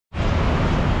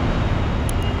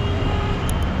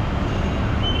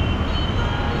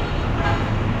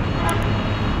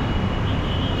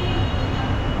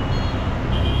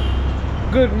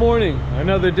Good morning,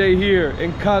 another day here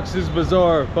in Cox's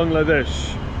Bazar,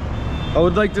 Bangladesh. I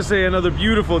would like to say another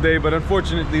beautiful day, but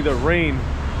unfortunately the rain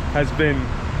has been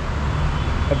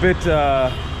a bit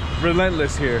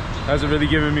relentless here. Hasn't really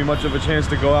given me much of a chance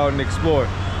to go out and explore.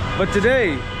 But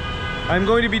today, I'm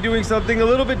going to be doing something a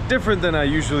little bit different than I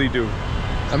usually do.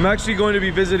 I'm actually going to be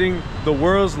visiting the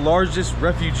world's largest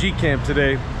refugee camp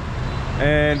today.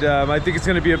 And I think it's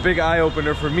going to be a big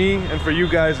eye-opener for me and for you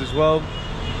guys as well.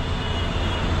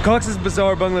 Cox's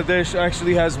Bazar, Bangladesh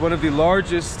actually has one of the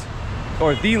largest,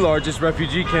 or the largest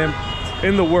refugee camp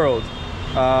in the world.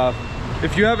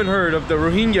 If you haven't heard of the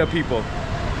Rohingya people,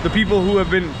 the people who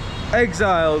have been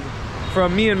exiled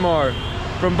from Myanmar,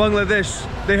 from Bangladesh,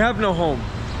 they have no home.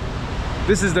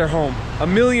 This is their home.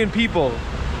 1 million people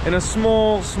in a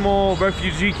small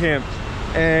refugee camp.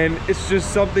 And it's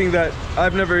just something that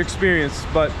I've never experienced,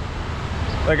 but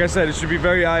like I said, it should be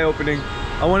very eye-opening.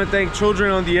 I want to thank Children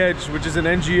on the Edge, which is an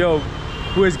NGO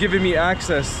who has given me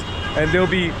access, and they'll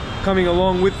be coming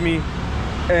along with me,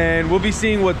 and we'll be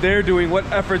seeing what they're doing, what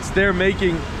efforts they're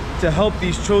making to help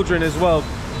these children as well.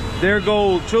 Their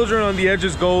goal, Children on the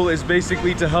Edge's goal, is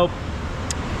basically to help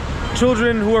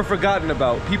children who are forgotten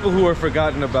about, people who are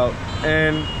forgotten about.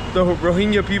 And the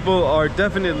Rohingya people are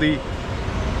definitely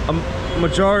a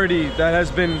majority that has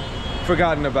been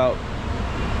forgotten about.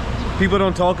 People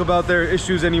don't talk about their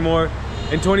issues anymore.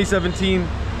 In 2017,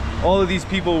 all of these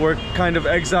people were kind of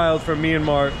exiled from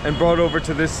Myanmar and brought over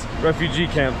to this refugee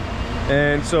camp.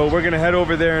 And so we're gonna head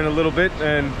over there in a little bit,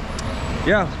 and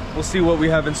yeah, we'll see what we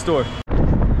have in store.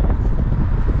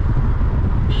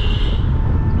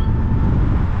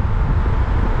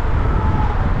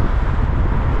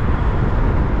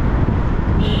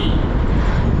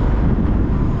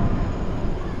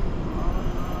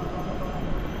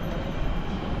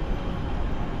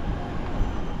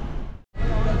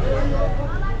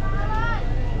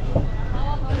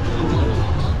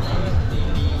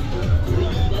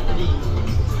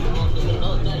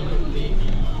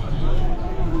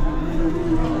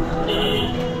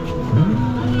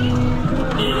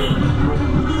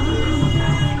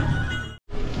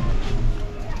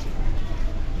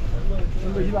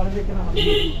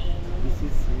 This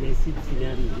is massive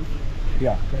scenery.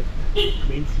 Yeah.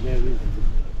 Main scenery.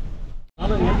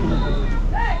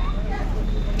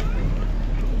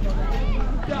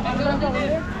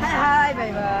 Hi,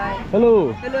 bye bye.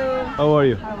 Hello. Hello. How are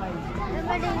you? How are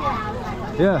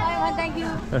you? Yeah. Hi, thank you.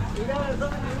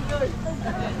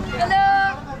 Hello.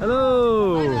 Hello.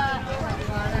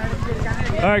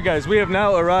 All right, guys, we have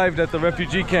now arrived at the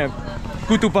refugee camp,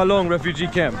 Kutupalong refugee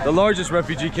camp, the largest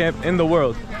refugee camp in the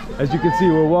world. As you can see,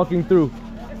 we're walking through,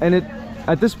 and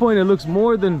at this point it looks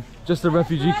more than just a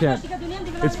refugee camp.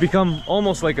 It's become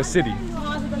almost like a city.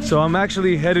 So I'm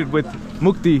actually headed with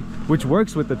Mukti, which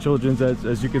works with the children.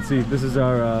 As you can see, this is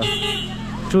our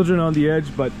Children on the Edge,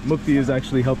 but Mukti is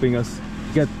actually helping us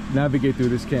navigate through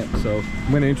this camp. So I'm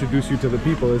going to introduce you to the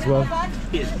people as well.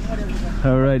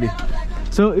 Alrighty.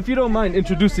 So if you don't mind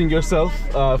introducing yourself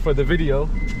for the video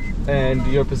and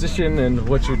your position and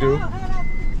what you do.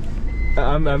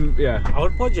 Yeah. Our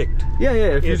project. Yeah.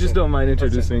 If you Yes, just sir. don't mind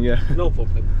introducing, yeah. No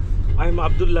problem. I'm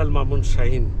Abdullah Mamun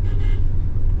Shahin.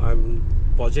 I'm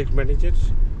project manager,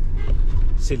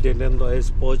 Children on the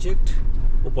Edge project,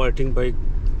 operating by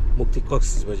Mukti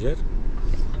Cox's Bazar.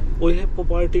 We have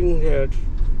operating here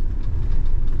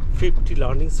 50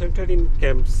 learning center in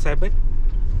Camp 7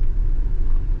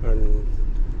 and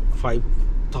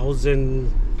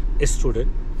 5,000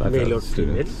 students, male or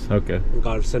female, Okay.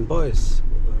 girls and boys.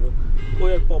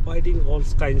 We are providing all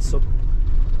kinds of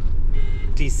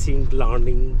teaching,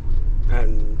 learning,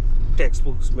 and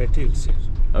textbooks materials here.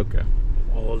 Okay.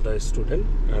 All the students,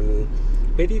 and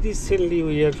very recently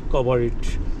we have covered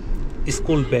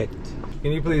school bag.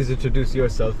 Can you please introduce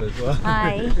yourself as well?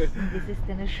 Hi, this is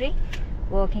Tanushree,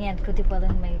 working at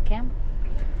Kutupalong camp.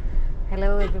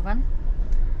 Hello, everyone.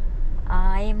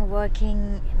 I am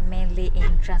working mainly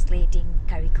in translating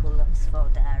curriculums for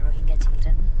the Rohingya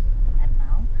children at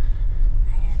now.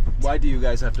 And Why do you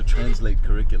guys have to translate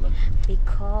curriculum?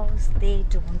 because they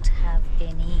don't have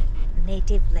any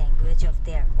native language of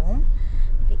their own,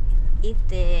 if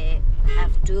they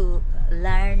have to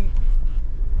learn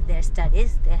their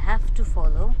studies, they have to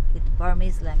follow with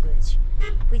Burmese language,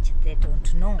 which they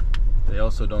don't know. They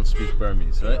also don't speak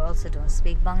Burmese, They right? also don't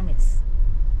speak Burmese.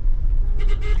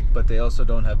 But they also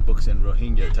don't have books in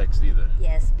Rohingya text either.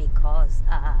 Yes, because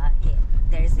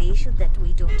there is the issue that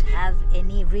we don't have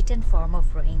any written form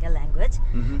of Rohingya language.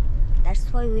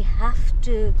 That's why we have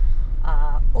to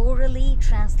orally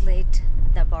translate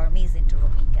the Burmese into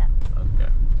Rohingya. Okay,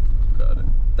 got it.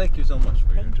 Thank you so much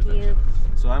for your Thank introduction. you.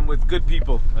 So I'm with good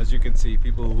people, as you can see,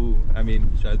 people who, I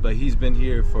mean, but he's been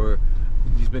here for,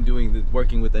 he's been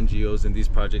working with NGOs and these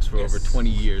projects for over 20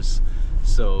 years.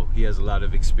 So he has a lot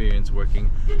of experience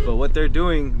working. But what they're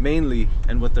doing mainly,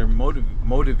 and what their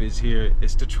motive is here,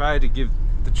 is to try to give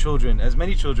the children, as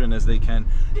many children as they can,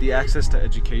 the access to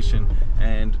education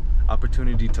and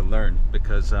opportunity to learn,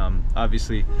 because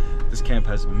obviously this camp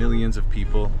has millions of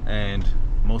people and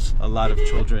a lot of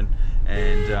children,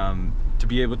 and to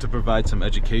be able to provide some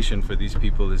education for these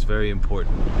people is very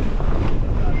important.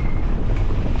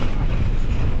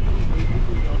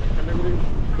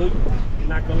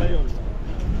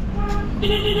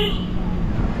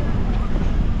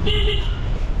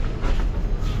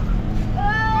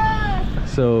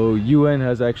 So UN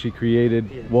has actually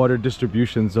created water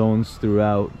distribution zones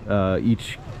throughout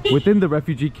within the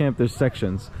refugee camp. There's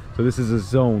sections. So this is a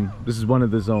zone. This is one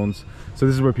of the zones. So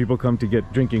this is where people come to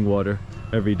get drinking water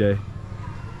every day.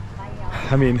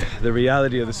 I mean, the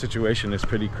reality of the situation is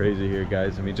pretty crazy here,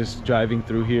 guys. I mean, just driving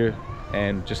through here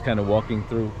and just kind of walking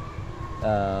through,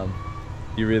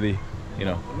 you really, you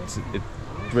know, it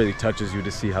really touches you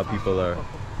to see how people are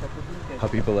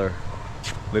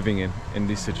living in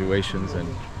these situations. And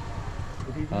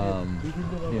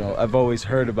you know, I've always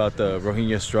heard about the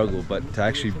Rohingya struggle, but to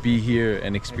actually be here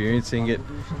and experiencing it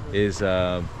is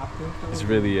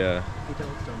really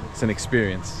it's an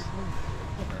experience.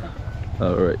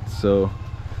 All right, so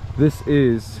this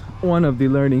is one of the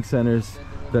learning centers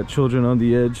that Children on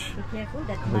the Edge. Be careful,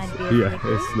 that might be Yeah,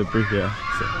 it's slippery. Yeah,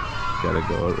 so gotta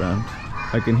go around.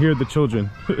 I can hear the children.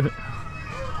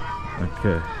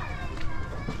 Okay.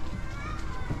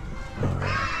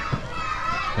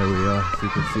 Here we are, as you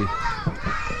can see.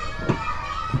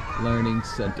 Learning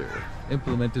Center,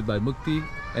 implemented by Mukti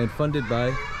and funded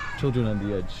by Children on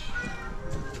the Edge.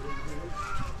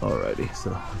 Alrighty,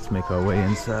 so let's make our way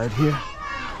inside here.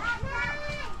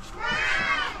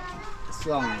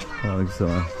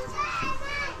 Waalaikumsalam.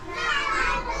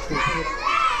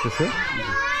 This way?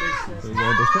 We go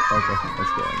this way? Okay,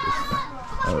 let's go on this way.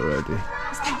 Alrighty.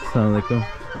 Assalamu alaikum.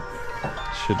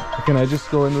 Can I just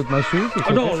go in with my shoes?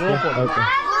 Oh, no, no problem. Okay.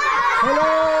 Hello!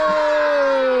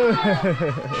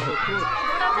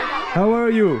 How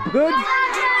are you? Good?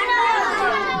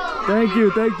 Thank you,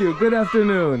 thank you. Good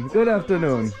afternoon. Good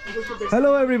afternoon.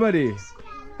 Hello, everybody.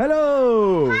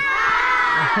 Hello!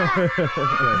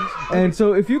 And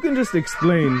so if you can just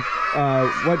explain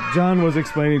what John was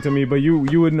explaining to me, but you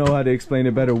would know how to explain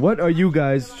it better. What are you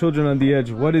guys, Children on the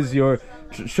Edge, what is your,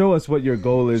 show us what your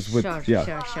goal is with, sure. yeah.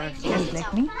 Sure. Just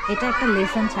let me. It's a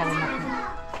lesson challenge.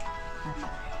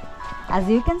 As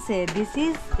you can say, this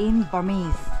is in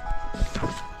Burmese.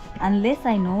 Unless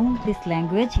I know this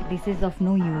language, this is of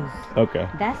no use. Okay.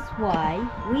 That's why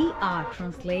we are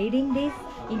translating this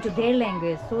into their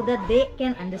language so that they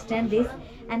can understand this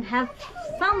and have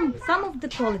some of the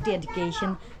quality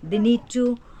education they need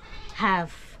to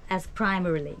have as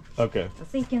primarily. Okay.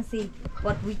 So you can see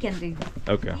what we can do.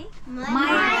 Okay.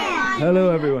 Myer. Hello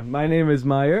everyone, my name is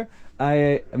Myer.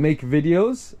 I make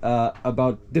videos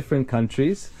about different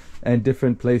countries and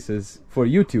different places for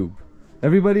YouTube.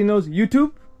 Everybody knows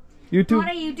YouTube? YouTube?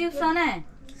 YouTube shone.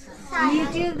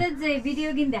 YouTube the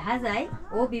video gin dekha jay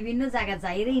o bibhinno jaga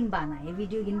jaire in banaye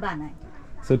video gin banaye.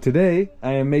 So today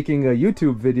I am making a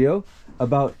YouTube video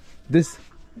about this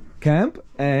camp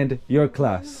and your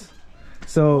class.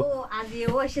 So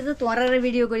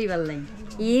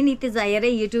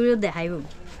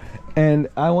and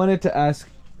I wanted to ask,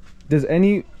 does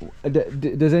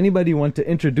anybody want to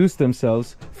introduce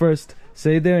themselves first?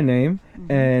 Say their name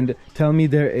and tell me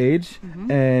their age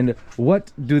and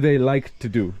what do they like to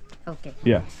do. Okay.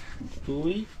 Yeah.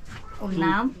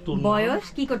 নাম বয়স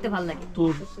কি করতে ভালো লাগে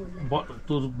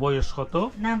তোর বয়স কত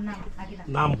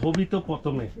নাম হবি তো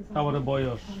প্রথমে তারপরে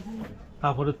বয়স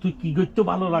তারপরে তুই কি করতে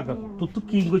ভালো লাগে তোর তো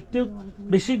কি করতে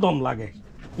বেশি গম লাগে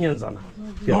ইয়া জানা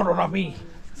নররাবি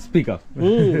Speak up.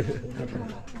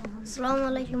 Assalamu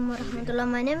alaikum wa rahmatullah.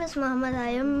 My name is Muhammad.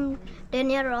 I am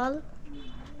 10 years old.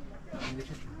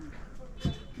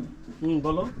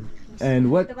 বলো And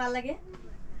what ভালো লাগে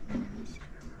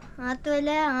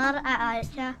আতলে আমার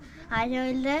আয়শা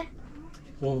হইলে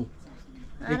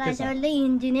আর আয়শা হইলে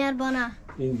ইঞ্জিনিয়ার বনা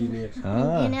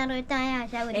ইঞ্জিনিয়ার হইতে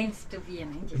আয়শা করি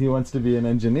he wants to be an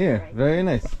engineer. Very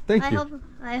nice. Thank you.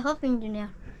 I hope engineer.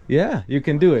 Yeah, you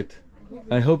can do it.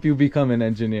 I hope you become an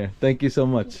engineer. Thank you so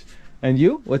much. And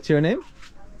you? What's your name?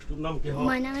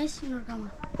 My name is Nurgama.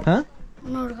 Huh?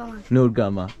 Nurgama.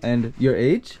 Nurgama. And your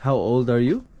age? How old are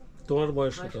you? তোমার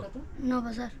বয়স কত 9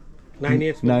 বছর 9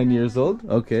 years 9 years old.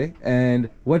 Okay. And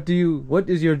what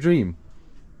is your dream?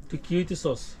 তুই কি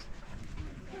হইতেছস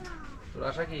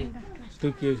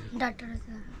তুই কি doctor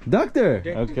Doctor.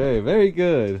 Okay, very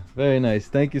good. Very nice.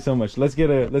 Thank you so much. Let's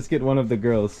get one of the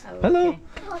girls. Hello.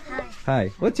 Hi.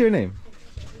 What's your name?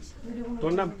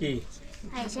 তোর নাম কি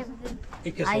Aisha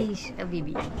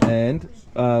Bibi. And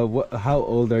how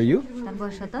old are you? 9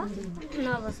 বছর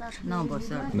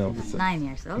No. 9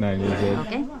 years old. 9 years old.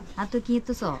 Okay. আর তুই কি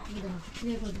তো so?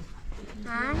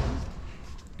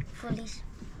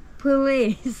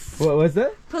 Police. What was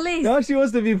that? Police. No, she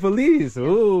wants to be police.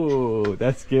 Oh,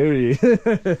 that's scary.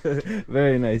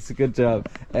 Very nice. Good job.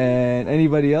 And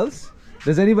anybody else?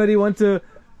 Does anybody want to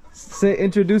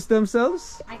introduce themselves?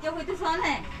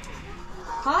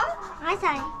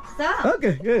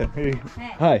 Okay, good.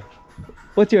 Hi.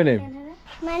 What's your name?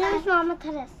 My name is Mohammed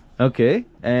Haras. Okay.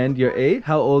 And you're 8.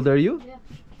 How old are you?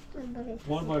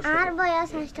 Our boy is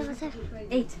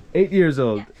 8. 8 years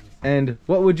old. And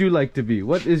what would you like to be?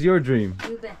 What is your dream?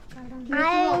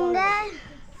 I am the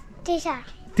teacher.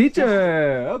 Teacher.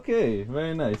 Okay,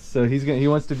 very nice. So he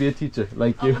wants to be a teacher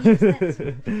like you.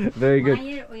 Very good.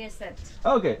 Myer or yourself?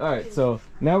 Okay, all right. So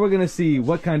now we're gonna see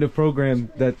what kind of program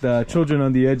that Children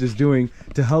on the Edge is doing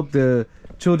to help the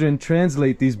children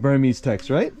translate these Burmese texts.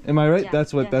 Right? Am I right? Yeah,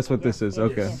 That's what this is. Yes,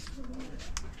 Okay. yes.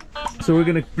 So we're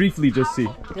gonna briefly just see.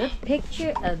 The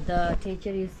picture of the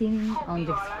teacher you see on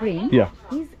the screen. Yeah.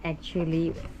 He's actually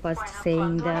first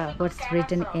saying what's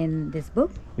written in this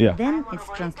book. Yeah. Then it's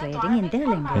translating in their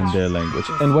language. In their language.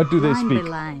 And what do they Line speak? by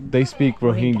line. They speak Rohingya,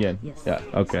 Rohingyan. yes.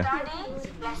 Yeah. Okay.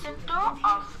 Lesson 2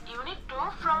 of Unit 2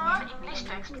 from our English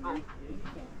textbook.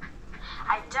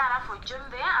 Ajara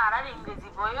fujunde arar English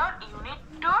boyor Unit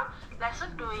 2 Lesson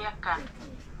 2 yakkan.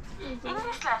 In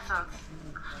these lessons,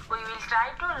 we will try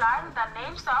to learn the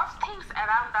names of things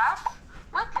around us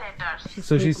with letters.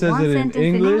 So she says one it in sentence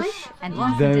English, and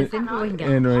one then sentence in Rohingya.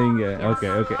 in Rohingya.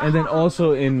 Okay, okay. And then also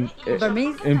in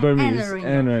Burmese in Burmese and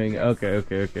Rohingya. and Rohingya. Okay,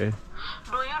 okay, okay.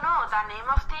 Do you know the name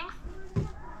of things?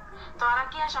 তোমরা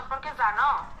কি এর সম্পর্কে জানো?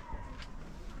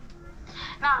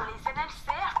 Now listen and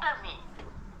say after me.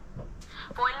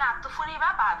 পয়লা আত্মফুরিবা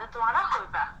বাদে তোমরা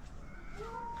হইবা.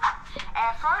 A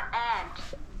for ant.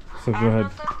 So go ahead.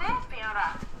 এনতে পেয়ারা.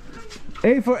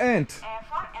 A for ant. A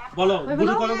for apple. বলো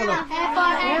বুঝো করে বলো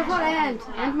A for ant.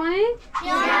 Ant মানে?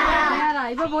 পেয়ারা।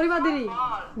 এবার পরিবার দিরি।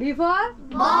 B for?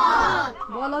 Ball.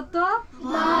 বল তো?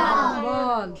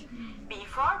 Ball. B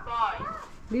for boy.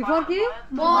 B for কি?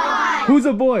 Who's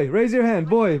a boy? Raise your hand.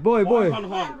 Boy, boy, boy. হন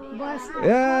হন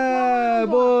Yeah,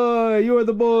 boy. You are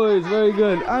the boys. Very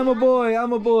good. I'm a boy.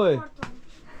 I'm a boy.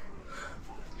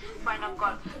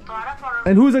 Pineapple. তোমরা পড়ো.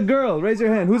 And who's a girl? Raise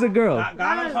your hand. Who's a girl?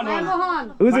 গান হন হন মোহন।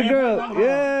 Who's a girl?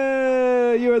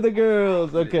 Yeah, you are the girls.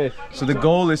 Okay. So the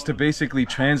goal is to basically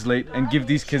translate and give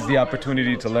these kids the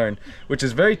opportunity to learn, which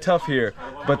is very tough here,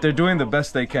 but they're doing the best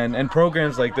they can, and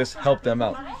programs like this help them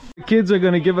out. The kids are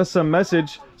going to give us some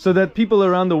message so that people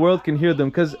around the world can hear them,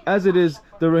 because as it is,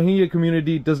 the Rohingya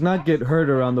community does not get heard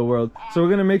around the world. So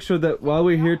we're going to make sure that while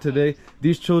we're here today,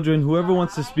 these children, whoever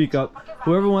wants to speak up,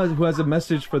 who has a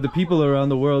message for the people around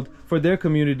the world, for their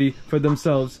community, for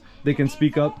themselves, they can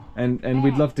speak up, and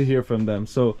we'd love to hear from them.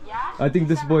 So I think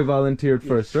this boy volunteered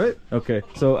first, right? Okay.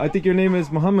 So I think your name is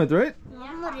Muhammad, right?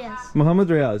 Muhammad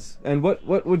Riaz. And what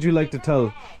would you like to tell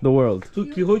the world? তুই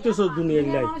কি হইতেছ দুনিয়ার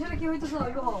লাই মানুষের কি হইতেছ?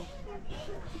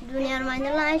 দুনিয়ার মাঝে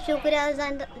শুক্রিয়া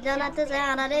জানাতে চাই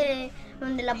আরে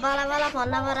দিলা বালা বালা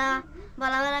ফন্না ভরা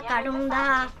বালা বালা কার্টুন দা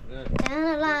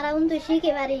আরা উন্তু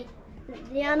শিখে পারি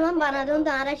জিয়ানুম বানা দুন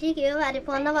তো আরা শিখে পারি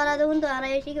ফন্না ভরা দুন তো আরা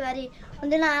শিখে পারি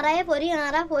দিলা আরা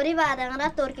পরি বাদ আরা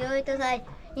তোর কি হইতে চাই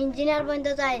ইঞ্জিনিয়ার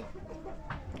বনতে চাই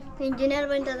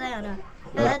আরা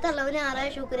এটা লওনে আরা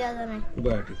শুক্রিয়া জানাই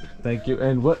Thank you.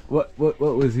 And what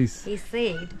was he? He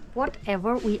said,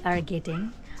 whatever we are getting,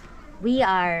 we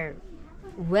are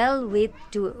well with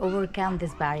to overcome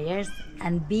these barriers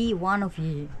and be one of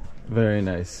you. Very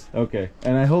nice. Okay.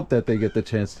 And I hope that they get the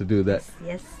chance to do that.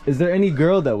 Yes. Is there any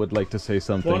girl that would like to say তোমরা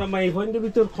something? মাই ফোনের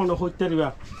ভিতর ফোনে হইতে দিবা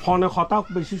ফোনে কথা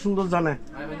বেশি সুন্দর জানে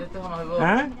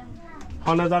হ্যাঁ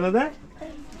ফোনে জানে দে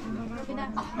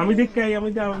আমি দেখি আমি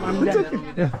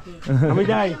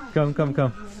যাই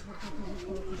Come.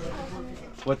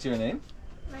 What's your name?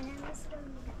 My name is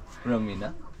Romina.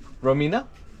 রমিদা।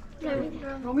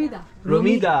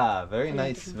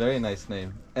 Very nice name.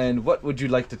 And what would you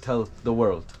like to tell the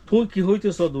world? তুই কি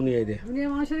হইতেছ দুনিয়ায় দে দুনিয়ার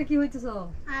মানুষের কি হইতেছ?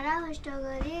 আরা কষ্ট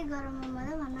করি গরমের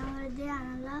মধ্যে রান্না করে দিয়ে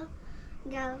আনলাম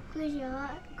যাও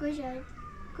খুশি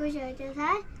হইতে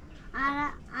চাই আরা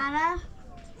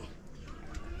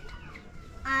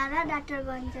ডাক্তার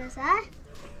বনতে চাই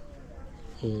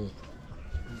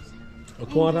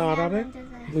তোমারা আরারে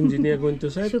ইঞ্জিনিয়ার বনতে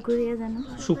চাই শুক্রিয়া জানো।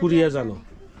 শুকরিয়া জানো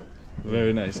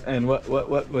Very nice. And what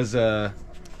was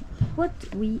What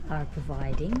we are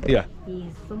providing, yeah. he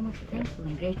is so much thankful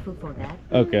and grateful for that.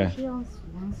 Okay. He also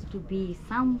wants to be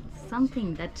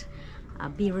something that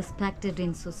be respected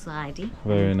in society.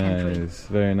 Very and country. nice,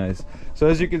 very nice. So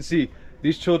as you can see,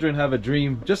 these children have a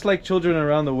dream, just like children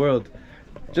around the world.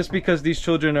 Just because these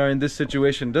children are in this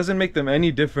situation doesn't make them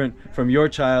any different from your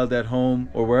child at home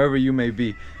or wherever you may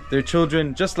be. They're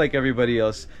children just like everybody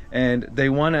else, and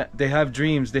they have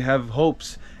dreams, they have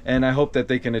hopes, and I hope that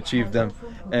they can achieve them.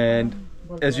 And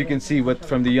as you can see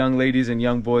from the young ladies and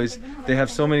young boys, they have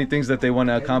so many things that they want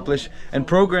to accomplish, and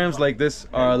programs like this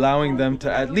are allowing them to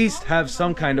at least have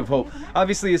some kind of hope.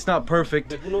 Obviously it's not perfect,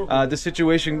 the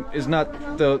situation is not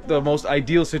the most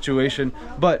ideal situation,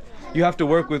 but you have to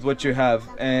work with what you have,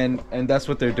 and that's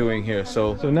what they're doing here.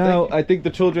 So now I think the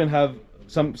children have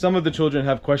some of the children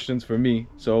have questions for me,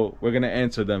 so we're gonna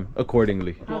answer them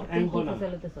accordingly.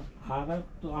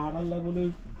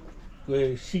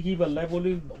 শিখি পারলাই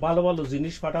বলি ভালো ভালো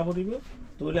জিনিস পাঠা পড়িব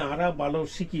তাহলে আরা ভালো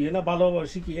শিখিয়ে না ভালোভাবে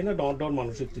শিখিয়ে না ডর ডর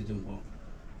মানুষের তিজম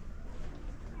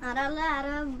আরালে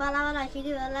আরা বালা বালা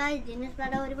শিখি বালাই জিনিস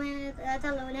পাঠা পড়িব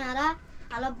তাহলে বলে আরা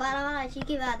আলো বালা বালা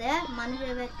শিখি বাদে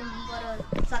মানুষের ব্যক্তি বড়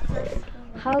success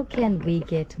How can we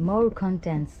get more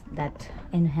contents that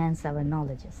enhance our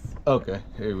knowledges? Okay,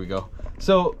 here we go.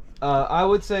 So I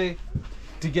would say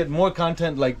to get more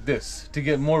content like this, to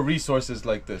get more resources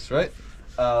like this, right?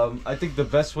 I think the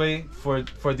best way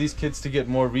for these kids to get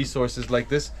more resources like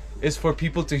this is for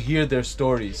people to hear their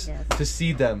stories, Yes. to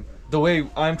see them the way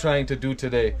I'm trying to do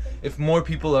today. If more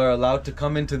people are allowed to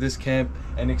come into this camp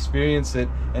and experience it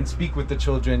and speak with the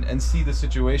children and see the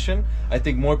situation, I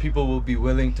think more people will be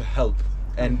willing to help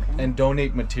and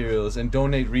donate materials and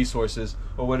donate resources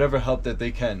or whatever help that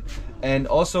they can. And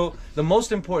also the most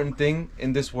important thing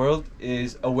in this world is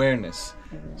awareness.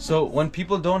 So when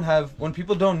people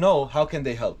don't know, how can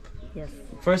they help? Yes.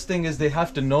 First thing is they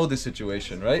have to know the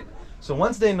situation, right? So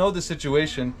once they know the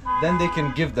situation, then they can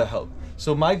give the help. So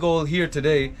my goal here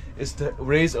today is to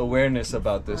raise awareness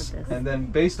about this. And then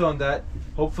based on that,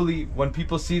 hopefully when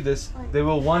people see this, they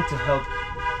will want to help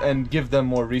and give them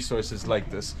more resources like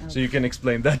this. So you can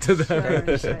explain that to them.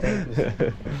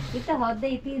 Ita hodde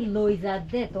iti loiza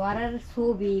de toarar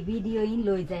sobi video in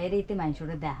loiza ere ite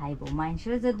manshore dekhaibo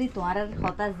manshore jodi toarar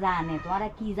hota jane toara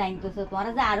ki jaintoso toara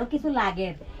je aro kichu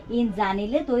lager in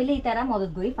janile toile itara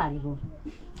modod gori paribo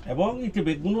এবং ইতে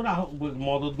বেগুনোর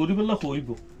মদত গরি বললে হইব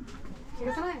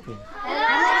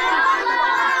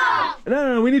No,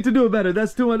 we need to do it better.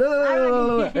 That's too much.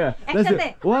 Yeah, let's do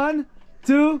it. 1,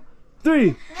 2,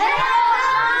 3.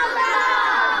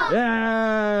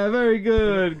 Yeah, very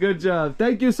good. Good job.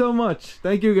 Thank you so much.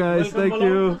 Thank you, guys. Thank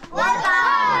you.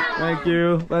 Thank you.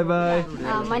 Bye bye.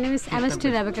 My name is MST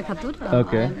Rebecca Khatur.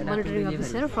 Okay. I'm monitoring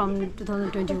officer from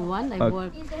 2021. I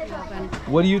work.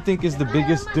 What do you think is the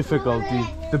biggest difficulty,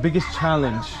 the biggest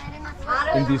challenge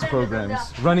in these programs,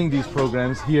 running these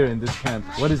programs here in this camp?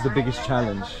 What is the biggest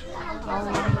challenge?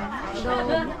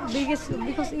 The biggest,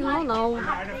 because now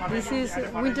this is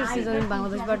winter season in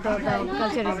Bangladesh, but the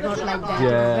culture is not like that.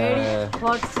 Yeah. Very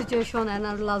hot situation, and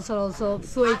our labs are also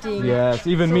sweating. Yes,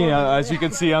 even me, as you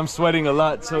can see, I'm sweating a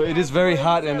lot. So it is very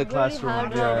hot in the classroom.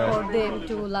 Very hard for them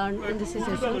to learn in this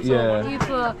situation. So Yeah. if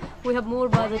we have more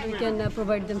budget, we can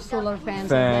provide them solar fans.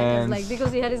 Fans. Like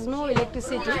because there is no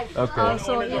electricity. Okay.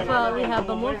 So if we have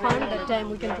more fund, that time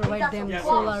we can provide them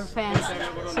solar fans,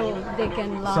 so they can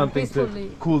learn Something peacefully.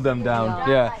 to cool them down.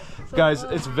 Yeah. Guys,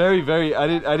 it's very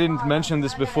I didn't mention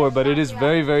this before, but it is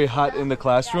very hot in the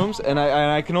classrooms, and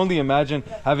I can only imagine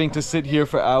having to sit here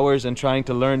for hours and trying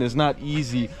to learn is not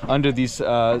easy under these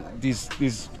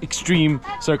extreme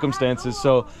circumstances.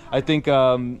 So I think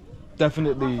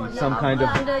definitely some kind of.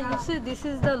 And you see, this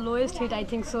is the lowest heat I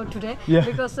think so today. Yeah.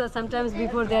 Because sometimes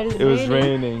before there is It was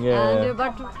raining, yeah. And,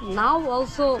 but now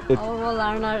also our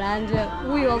learner and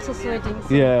we also sweating.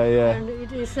 So, Yeah. And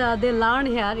it is they learn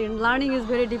here. In learning is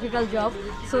very difficult job.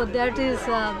 So that is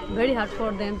very hard for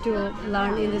them to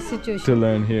learn in this situation. To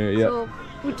learn here, yeah. So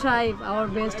we try our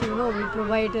best. We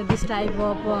provide this type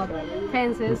of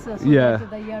fences. So Yeah. that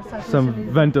the air circulation Some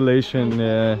is ventilation,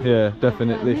 yeah,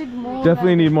 definitely. Need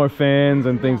more Need more fans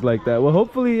and things like that. Well,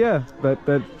 hopefully, yeah,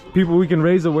 that people, we can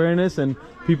raise awareness and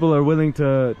people are willing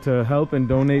to help and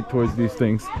donate towards these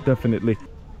things, definitely.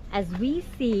 As we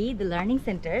see the learning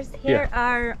centers, here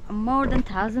are more than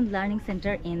 1,000 learning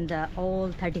center in the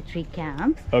all 33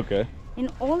 camps. Okay. In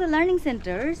all the learning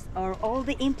centers or all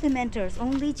the implementers,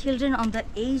 only children on the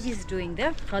age is doing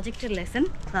the projected lesson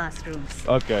classrooms.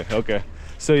 Okay, okay.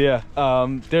 So yeah,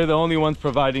 they're the only ones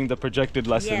providing the projected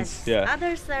lessons. Yes, Yeah.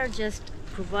 others are just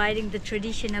providing the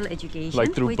traditional education,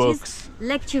 Like through which books. is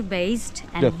lecture based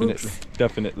and Definitely, books.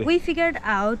 definitely. We figured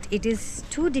out it is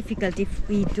too difficult if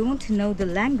we don't know the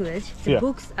language. The Yeah.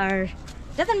 books are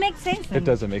doesn't make sense. It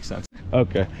doesn't make sense.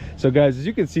 Okay, so guys, as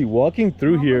you can see, walking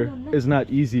through here is not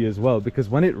easy as well, because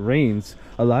when it rains,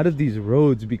 a lot of these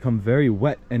roads become very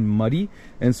wet and muddy,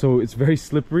 and so it's very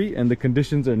slippery, and the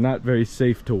conditions are not very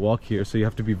safe to walk here. So you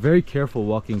have to be very careful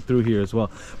walking through here as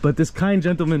well. But this kind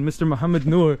gentleman, Mr. Muhammad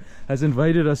Noor, has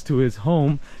invited us to his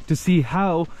home to see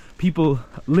how people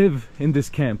live in this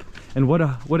camp and what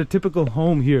a typical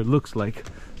home here looks like.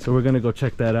 So we're gonna go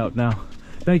check that out now.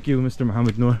 Thank you, Mr.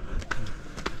 Muhammad Noor.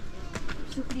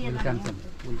 Welcome, sir.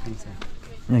 Welcome, sir.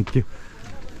 Thank you.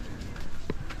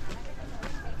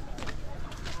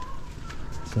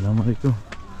 Assalamu alaikum.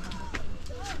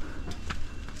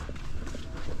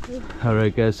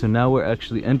 Alright guys, so now we're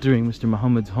actually entering Mr.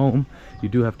 Muhammad's home. You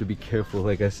do have to be careful,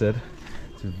 like I said.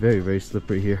 It's very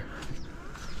slippery here.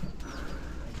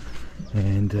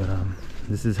 And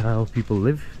this is how people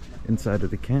live inside of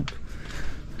the camp.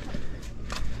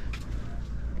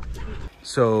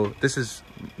 So this is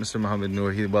Mr. Muhammad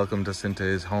Noor. He welcomed us into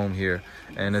his home here,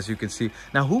 and as you can see,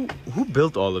 now who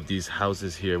built all of these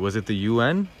houses here? Was it the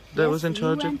UN that was in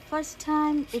charge of? First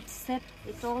time it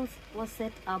all was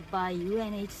set up by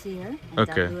UNHCR and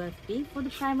Okay. WFP for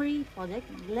the primary project.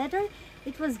 Later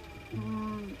it was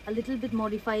a little bit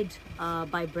modified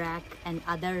by BRAC and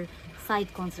other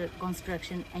site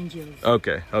construction NGOs.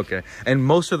 Okay, okay. And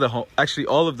most of the actually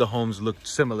all of the homes looked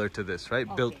similar to this, right?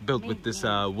 Okay, Built with this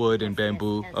yeah. wood and Yes, yes,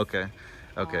 bamboo. yes. Okay,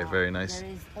 okay, very nice. There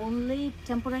is only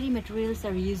temporary materials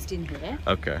are used in here.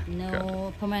 Okay. No got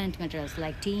it. permanent materials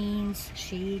like tins,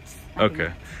 sheets. nothing Okay,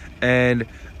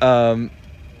 else.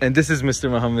 and this is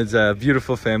Mr. Muhammad's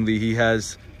beautiful family. He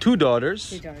has 2 daughters.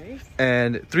 2 daughters.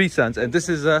 And 3 sons, and this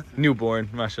is a newborn,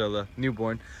 mashallah,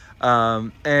 newborn.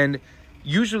 And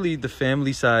usually the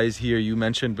family size here, you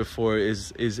mentioned before,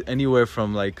 is anywhere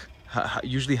from like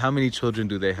usually how many children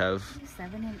do they have?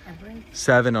 7 on average.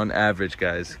 7 on average,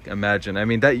 guys. Imagine. I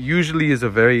mean, that usually is a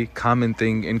very common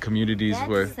thing in communities That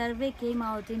where survey came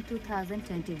out in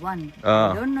 2021.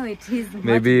 Ah. I don't know, it is much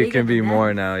maybe it bigger can be than more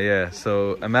that. now. Yeah,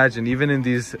 so imagine, even in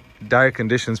these dire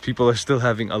conditions, people are still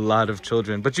having a lot of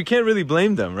children, but you can't really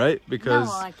blame them, right? Because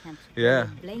No, I can't yeah.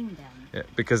 blame them. yeah,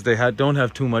 because they don't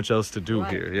have too much else to do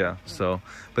Right. here. Yeah, so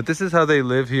but this is how they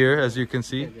live here, as you can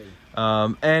see.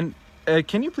 And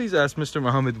can you please ask Mr.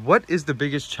 Muhammad, what is the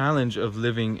biggest challenge of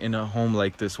living in a home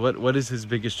like this? What is his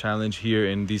biggest challenge here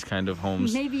in these kind of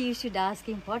homes? Maybe you should ask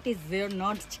him what is their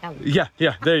not challenge.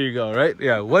 Yeah, there you go, right?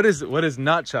 Yeah, what is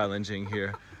not challenging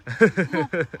here?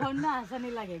 অন্য আসানি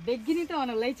লাগে বেগিনি তো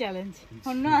অনলাই challenge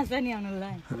অন্য আসানি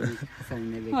অনলাই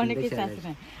অনেক কিছু আছে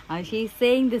না and she's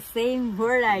saying the same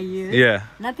word I use. Yeah.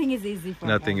 Nothing is easy for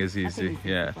Nothing her. is easy.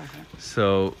 Yeah. for her. So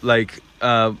like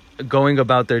going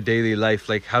about their daily life,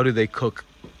 like how do they cook?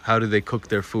 How do they cook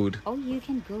their food? Oh, you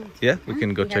can go. Yeah, we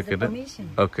can go He check has it a out. permission.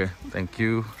 Okay, thank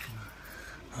you.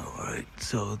 All right,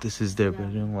 so this is their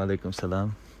bedroom. Walaikum salam.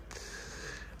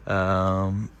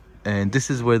 And this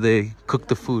is where they cook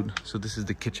the food. So this is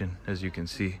the kitchen, as you can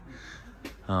see.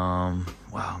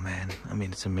 Wow, man. I mean,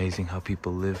 it's amazing how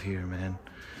people live here, man.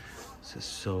 This is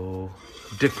so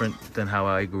different than how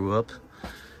I grew up.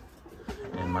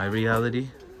 In my reality,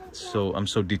 so I'm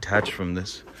so detached from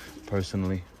this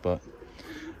personally, but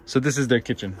so this is their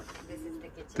kitchen. This is the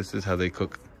kitchen. This is how they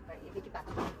cook.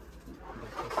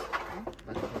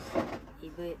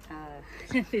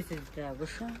 This is the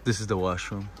washroom. This is the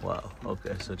washroom. Wow.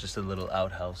 Okay, so just a little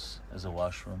outhouse as a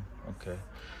washroom. Okay.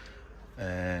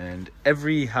 And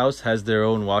every house has their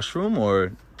own washroom, or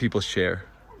people share?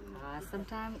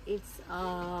 Sometimes it's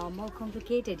more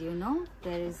complicated, you know.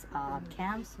 There is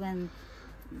camps when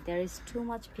there is too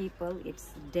much people, it's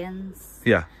dense.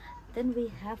 Yeah. Then we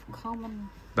have common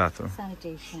Bathroom.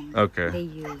 sanitation. Okay. They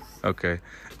use. Okay.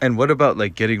 And what about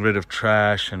like getting rid of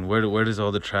trash, and where does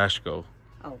all the trash go?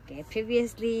 Okay.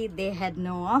 Previously they had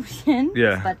no option.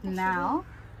 Yeah. But now,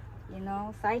 you know,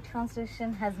 site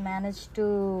construction has managed to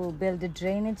build a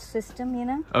drainage system, you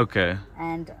know. Okay.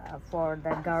 And for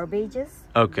the garbages,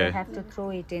 Okay. they have to throw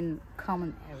it in common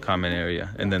area. Common area,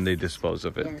 and then they dispose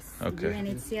of it. Yes. Okay.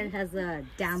 UNHCR has a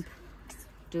dump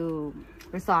to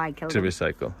recycle. To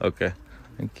recycle. Okay.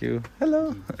 Thank you. Hello.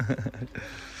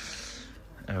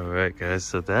 All right, guys.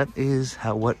 So that is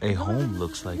what a home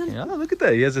looks like. Oh, look at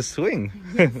that. He has a swing.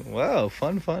 Wow,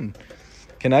 fun.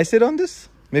 Can I sit on this?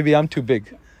 Maybe I'm too big.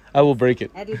 I will break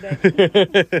it. I will break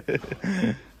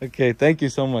it. Okay, thank you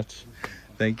so much.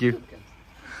 Thank you.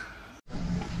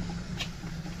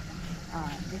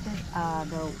 This is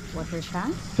the water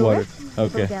tank. Water. People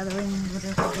Okay. gathering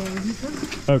water for their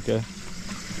users. Okay.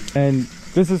 And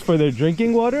this is for their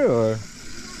drinking water or?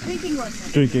 Drinking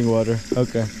water. Drinking water.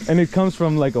 Okay. And it comes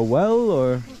from like a well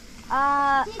or?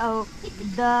 Oh,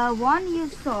 the one you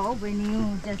saw when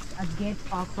you just get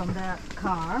off from the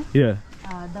car. Yeah.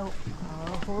 The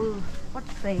whole,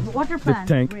 what's the water plant?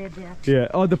 tank. Right there. Yeah.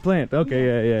 Oh, the plant. Okay.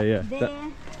 Yeah. They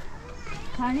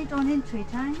turn it on in 3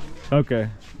 times. Okay.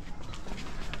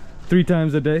 3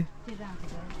 times a day? 3 times a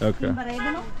day. Okay. But I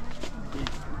don't know.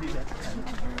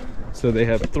 So they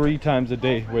have 3 times a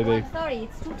day where they... Sorry,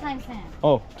 it's 2 times now.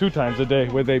 Oh, 2 times a day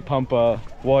where they pump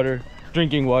water,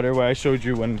 drinking water, where I showed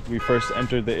you when we first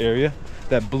entered the area.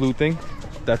 That blue thing,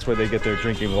 that's where they get their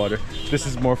drinking water. This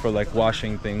is more for like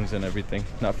washing things and everything,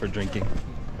 not for drinking.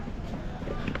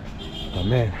 Oh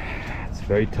man, it's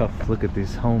very tough. Look at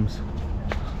these homes.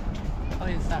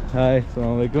 Hi,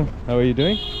 assalamu alaikum. How are you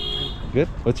doing? Good.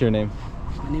 What's your name?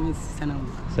 My name is Sana.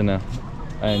 Sana.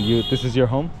 And you, this is your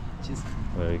home? Yes.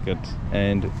 Very good.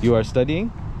 And you are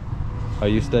studying? Are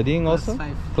you studying also?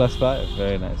 Class 5. Class 5.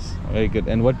 Very nice. Very good.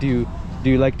 And what do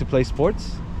you like to play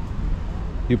sports?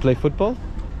 You play football?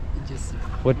 Yes.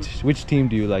 Which team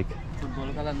do you like?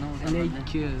 I like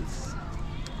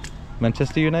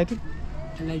Manchester United?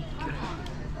 I like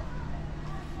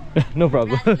No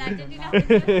problem.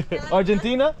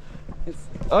 Argentina?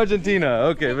 Argentina.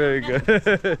 Okay, very good.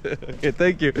 Okay,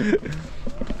 thank you.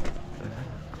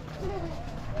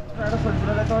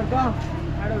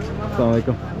 Assalamu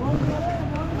alaikum.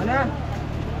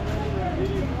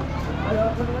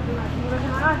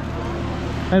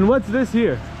 And what's this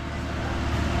here?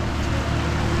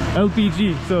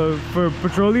 LPG, so for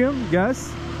petroleum, gas?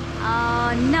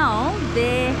 No,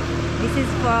 this is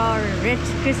for Red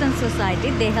Crescent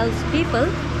Society. They help people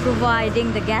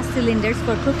providing the gas cylinders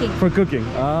for cooking. For cooking.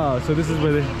 Ah, so this is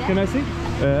where they... Can I see?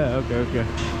 Okay.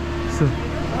 So,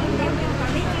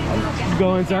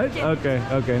 go inside?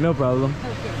 Okay, no problem.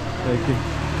 Thank you.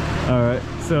 Alright,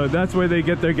 so that's where they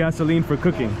get their gasoline for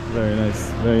cooking. Very nice,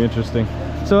 very interesting.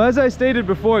 So as I stated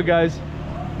before, guys,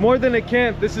 more than a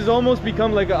camp, this has almost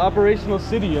become like an operational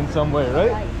city in some way,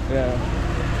 right? Yeah.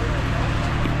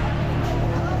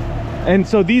 And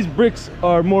so these bricks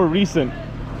are more recent.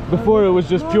 Before it was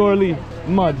just purely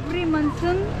mud. Every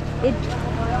monsoon, it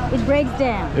breaks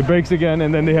down. It breaks again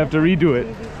and then they have to redo it.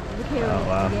 Oh,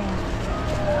 wow.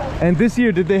 And this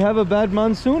year, did they have a bad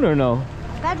monsoon or no?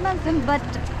 Bad monsoon, but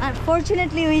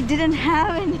unfortunately we didn't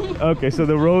have any. Okay, so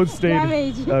the roads stayed.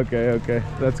 Damage. Okay,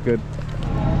 that's good.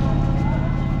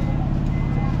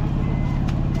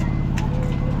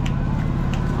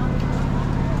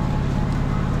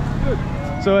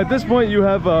 So at this point you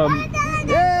have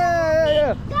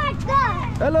yeah.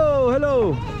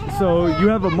 Hello. So you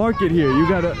have a market here. You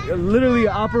got a literally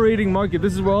operating market.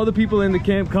 This is where all the people in the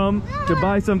camp come to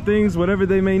buy some things, whatever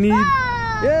they may need.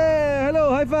 Yeah,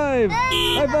 hello, high five.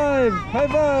 High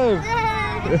five.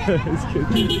 It's good.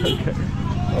 Okay.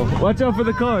 Oh, watch out for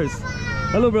the cars.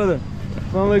 Hello, brother.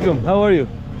 Assalamu alaikum. How are you?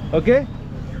 Okay?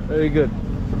 Very good.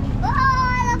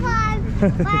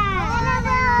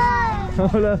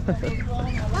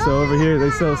 So over here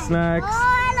they sell snacks,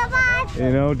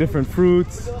 you know, different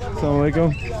fruits. Assalamu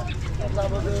alaikum.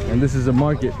 And this is a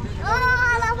market.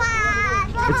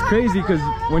 It's crazy because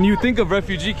when you think of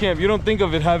refugee camp, you don't think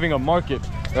of it having a market,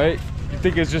 right? You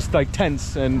think it's just like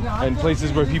tents and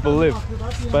places where people live.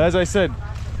 But as I said,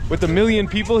 with 1 million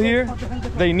people here,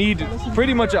 they need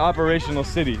pretty much an operational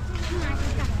city.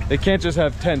 They can't just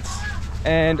have tents.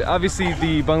 And obviously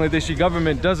the Bangladeshi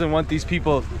government doesn't want these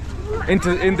people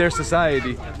in their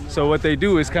society. So what they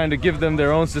do is kind of give them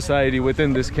their own society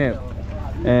within this camp.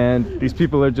 And these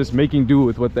people are just making do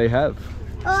with what they have.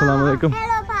 Assalamu alaikum.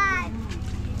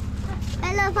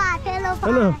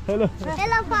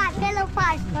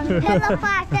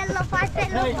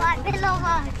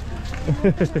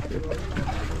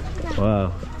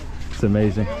 Wow, it's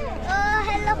amazing.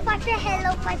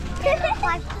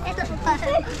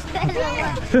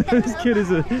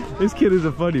 This kid is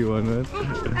a funny one, man.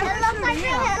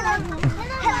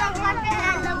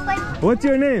 What's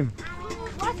your name?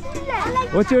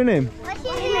 What's your name?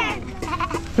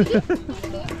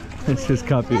 It's just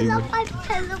copying me.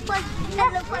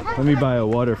 Let me buy a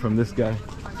water from this guy.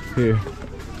 Here.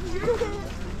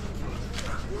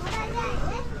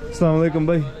 Assalamu alaikum,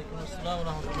 bhai.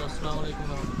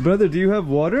 Brother, do you have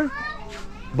water?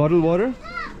 Bottled water?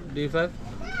 D5.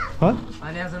 Huh?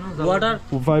 Water.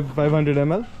 500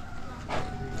 ml?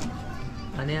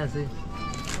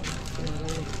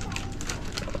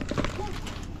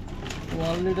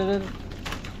 1 liter.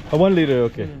 A 1 liter,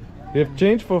 okay. You have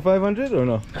change for 500 or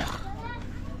no?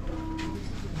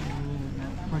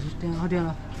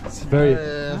 It's very,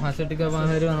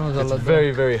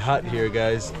 very hot here,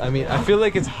 guys. I mean, I feel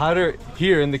like it's hotter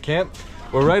here in the camp.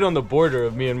 We're right on the border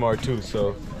of Myanmar too,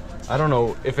 so I don't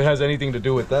know if it has anything to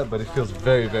do with that, but it feels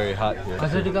very, very hot here.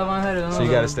 So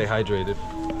you gotta stay hydrated.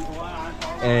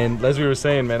 And as we were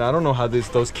saying, man, I don't know how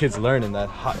those kids learn in that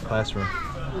hot classroom.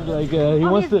 Like he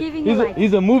wants to.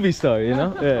 He's a movie star, you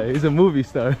know? Yeah, he's a movie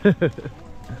star.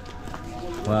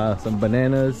 Wow, some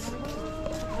bananas.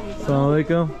 Assalamu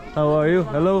alaikum. How are you?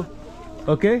 Hello.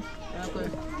 Okay.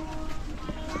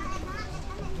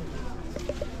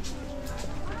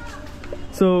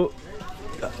 So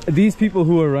these people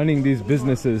who are running these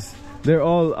businesses, they're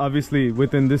all obviously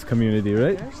within this community,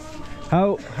 right?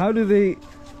 How do they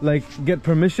like get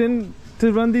permission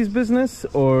to run these business,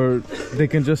 or they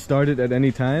can just start it at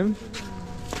any time?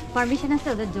 Permission is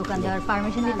the Jokandar.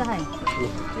 Permission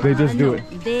They just do it.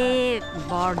 They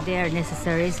bought their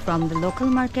necessaries from the local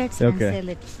markets and sell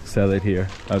it. Sell it here.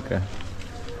 Okay.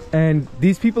 And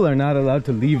these people are not allowed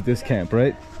to leave this camp,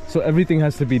 right? So everything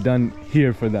has to be done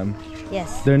here for them.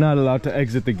 Yes. They're not allowed to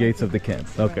exit the gates of the camp.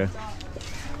 Okay.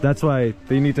 That's why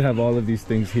they need to have all of these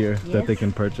things here that they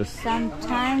can purchase.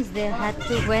 Sometimes they had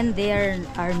to, when there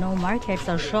are no markets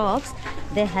or shops,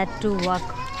 they had to walk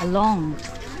along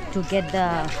to get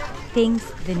the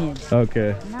things they need.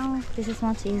 Okay. Now this is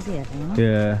much easier, you know?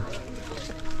 Yeah.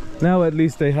 Now at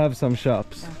least they have some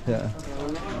shops. Yeah.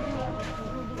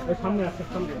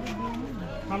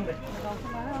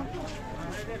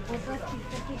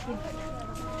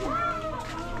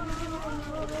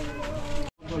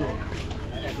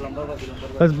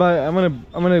 Let's buy. I'm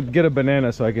gonna get a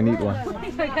banana so I can eat one.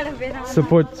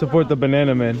 Support the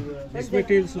banana man.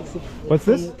 What's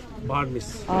this?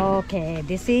 Okay,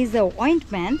 this is the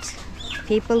ointment.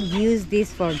 People use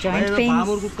this for joint pains,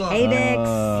 headaches.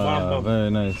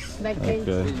 Very nice. Okay.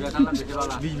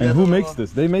 And who makes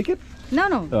this? They make it?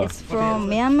 No, it's from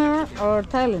Myanmar or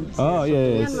Thailand. Oh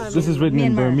yeah. This is written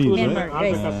in Burmese, Myanmar,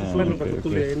 right?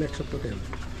 Okay.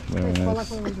 Very nice.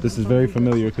 This is very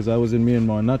familiar because I was in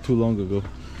Myanmar not too long ago.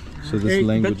 So this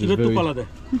language is very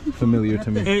familiar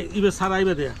to me.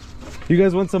 You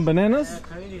guys want some bananas?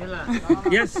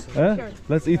 Yes.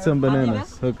 Let's eat some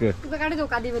bananas. Okay.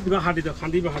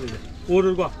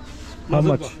 How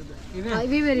much? You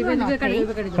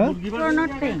are not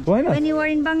paying. Why not? When you were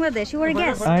in Bangladesh, you were a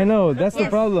guest. I know, that's the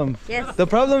problem. Yes. The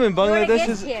problem in Bangladesh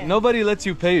is here. nobody lets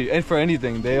you pay for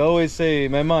anything. They always say,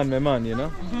 Mehman, you know?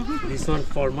 This one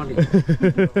for money.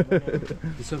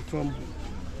 This one from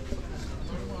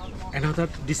another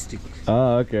district.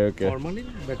 Ah, okay. For money,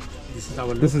 but this is our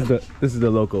local. This is the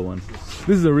local one.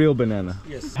 This is a real banana.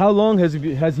 Yes. How long has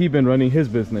he been running his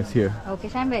business here? Okay,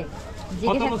 Shambhay. He's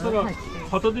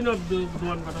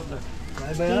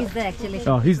the actually.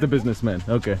 Oh, he's the businessman.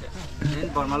 Okay.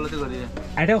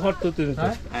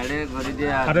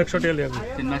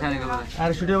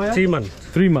 3 months.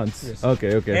 3 months. Yes.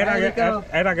 Okay.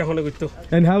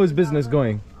 And how is business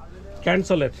going?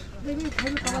 Cancel it.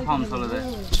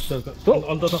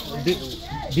 অন্তত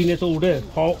দিনে তো উঠে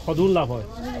কদুন লাভ হয়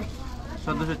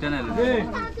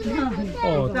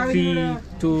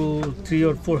 3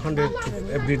 or 400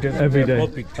 every day.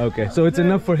 Okay, so it's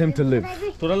enough for him to live.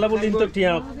 তোরা লাভ তো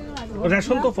টিয়া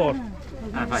ration তো for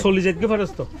চলি যেতে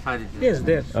পারছ তো yes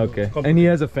there. Okay, and he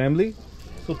has a family?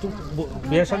 So tu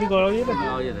বিয়ে শাদী করা হইছে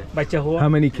বাচ্চা হওয়া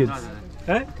How many kids?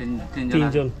 হ্যাঁ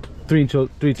 3 জন 3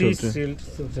 children.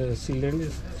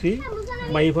 3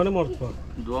 my phone more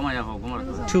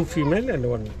 2 female and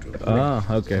 1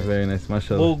 Ah, okay, very nice,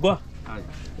 mashallah. Oh, go.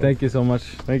 Thank you so much.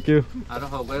 Thank you.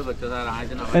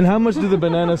 And how much do the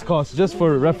bananas cost, just for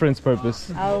reference purpose?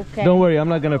 Okay. Don't worry,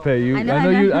 I'm not gonna pay you.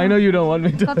 I know you don't want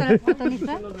me to.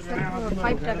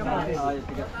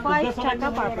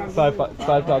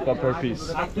 5 taka per piece.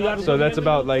 So that's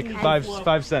about like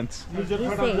 5 cents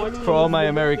for all my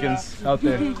Americans out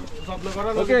there.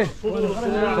 Okay.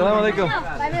 Assalamu alaikum.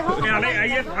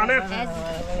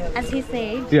 As he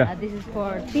said, this is for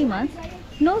 3 months.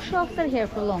 No shops are here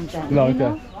for a long time. Long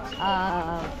time.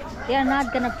 They are not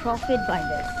gonna profit by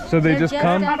this. So they just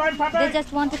come? They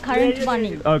just want the current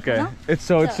money. Okay. No? It's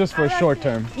just for short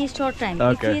term. It's short time.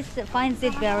 Okay. If he finds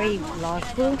it very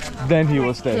lossful, then he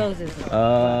will stay. Closes it.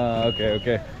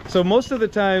 Okay. So most of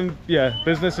the time,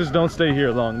 businesses don't stay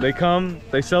here long. They come,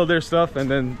 they sell their stuff, and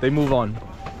then they move on.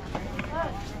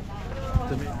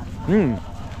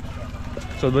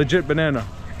 So legit banana.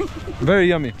 Very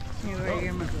yummy. Very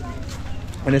yummy.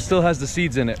 And it still has the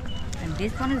seeds in it. And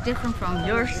this one is different from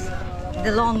yours.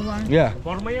 The long one. Yeah.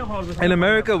 In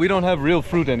America, we don't have real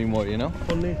fruit anymore, you know?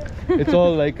 It's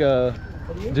all like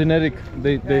genetic.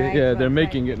 They're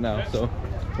making it now. So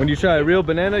when you try a real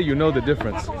banana, you know the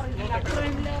difference.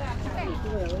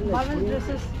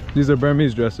 These are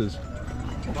Burmese dresses.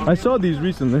 I saw these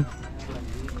recently.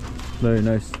 Very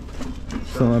nice.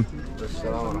 Salam.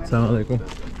 Assalamu alaikum.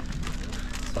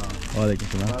 Walaikum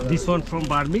salam. This one from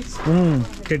Burmese.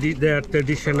 They are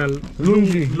traditional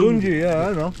Lungi. Lungi, yeah,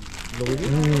 I know.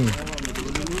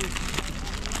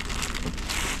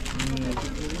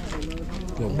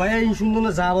 भाई इन सुन्दर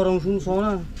ना जाबरङ सुन सोना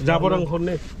Jabarang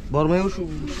khonne. बर्मायो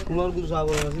Kumar गुरु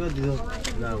जाबरङ आसी दियो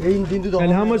ए इन दिन तो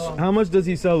And how much does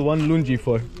he sell one lungi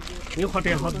for? You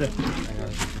khate khode.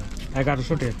 1100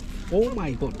 টাকা. Oh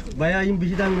my god. भाई इन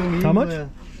बिसी दामी लंगी How much?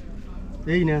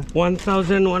 ए ना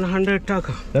 1100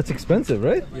 taka. That's expensive,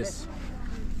 right? Yes.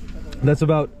 That's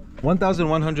about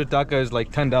 1,100 taka is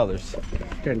like $10.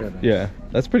 $10. Yeah,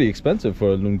 that's pretty expensive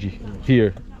for a lungi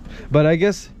here. But I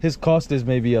guess his cost is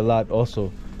maybe a lot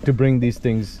also to bring these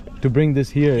things. To bring this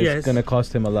here is Yes. gonna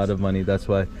cost him a lot of money. That's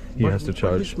why he has to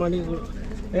charge. This money.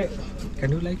 Hey,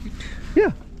 can you like it?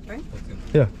 Yeah.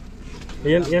 Yeah.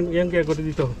 Yan kya kore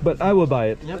dito? But I will buy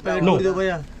it. No.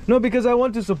 No, because I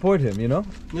want to support him, you know?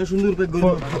 यहाँ सुन्दर पे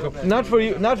For, not for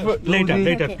you, not for... Later,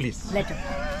 Okay, please. Later.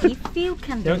 If you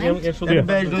can donate, you Yeah.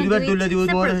 can do it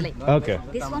separately. Okay.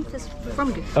 This one is from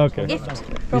you. Okay. Gift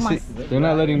You from see, us. they're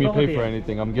not letting me pay for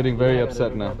anything. I'm getting very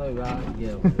upset now.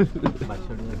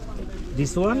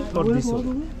 This one or this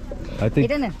one? I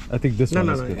think this No, one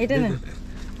no, is no. good. এটা নেন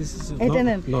This is এটা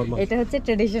নেন normal. এটা হচ্ছে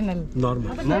traditional Normal.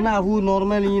 ना ना वो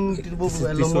normal in टिरबो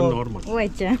This one normal. ও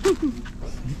আচ্ছা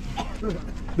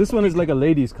This one is like a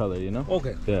lady's color, you know?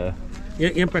 Okay.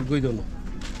 Yeah. Yan pack goi dono.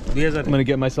 2000. I'm gonna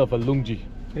get myself a lungi.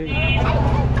 you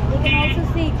can also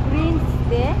see greens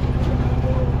there.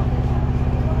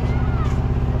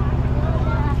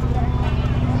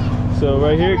 So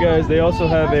right here, guys, they also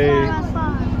have a...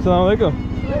 Assalamu alaikum.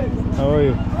 How are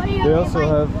you? They also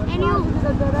have...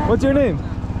 What's your name?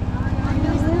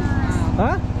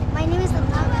 Huh? My name is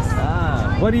Abbas.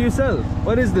 Ah, what do you sell?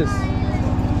 What is this?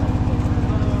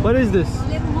 What is this?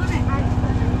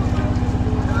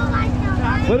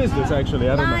 What is this actually?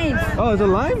 I don't Lime. know. Oh, it's a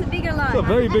lime? It's a bigger It's a lime.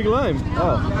 very big lime.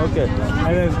 Oh, okay.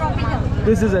 And then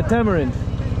this is a tamarind.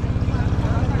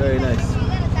 Very nice.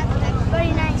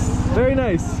 Very nice. Very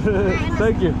nice.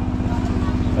 Thank you.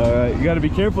 All right, you got to be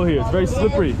careful here. It's very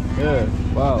slippery. Yeah.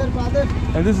 Wow.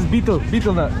 And this is beetle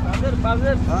nut.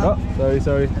 Oh,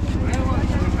 sorry.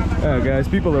 Yeah, guys,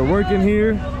 people are working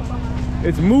here.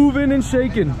 It's moving and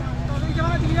shaking.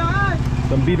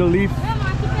 Some beetle leaf.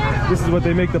 This is what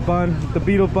they make the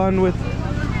beetle pan with,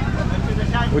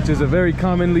 which is a very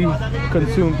commonly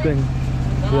consumed thing.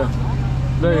 Yeah.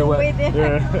 Very wet.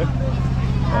 Yeah.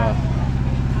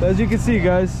 As you can see,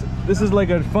 guys, this is like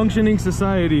a functioning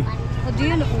society. Do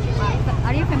you know,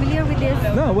 are you familiar with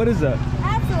this? No, what is that?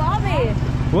 That's olive.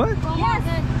 What?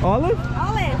 Yes, Olive?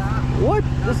 olive. What?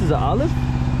 This is an olive?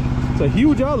 It's a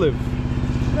huge olive.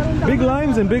 Big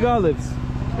limes and big olives.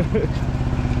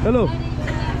 Hello.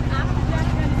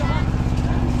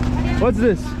 What's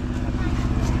this?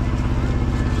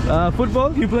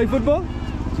 Football? You play football?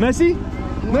 Messi?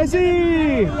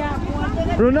 Messi!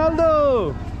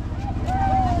 Ronaldo!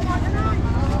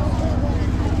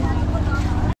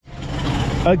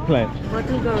 Eggplant.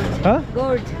 Bottle gourd. Huh?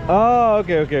 Gourd. Oh,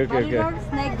 okay. Bottle gourd,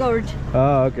 snake gourd.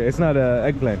 Oh, okay. It's not an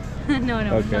eggplant. No, Okay. not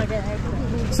an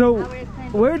eggplant. So,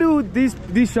 where do these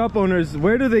shop owners,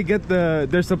 where do they get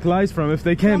their supplies from if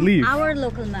they can't leave? Our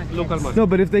local market. Local market. No,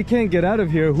 but if they can't get out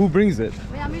of here, who brings it?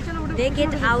 They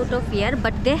get out of here,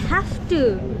 but they have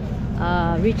to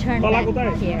return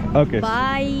back here Okay.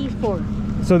 by 4.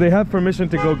 So they have permission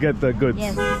to go get the goods?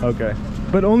 Yes. Okay.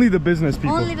 But only the business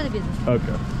people? Only for the business.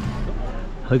 Okay.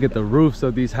 Look at the roofs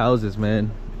of these houses, man.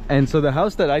 And so the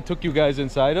house that I took you guys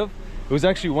inside of, it was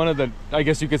actually one of the, I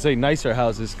guess you could say, nicer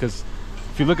houses, because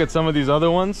if you look at some of these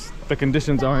other ones, the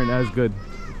conditions aren't as good.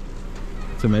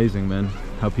 It's amazing, man,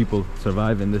 how people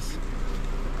survive in this.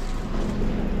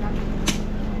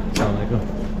 Assalamualaikum.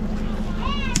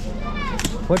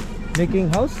 What? Making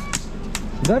house?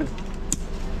 Gar?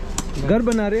 Gar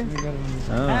bana rahe?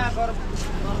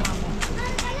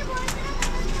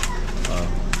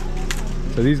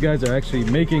 So these guys are actually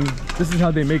making, this is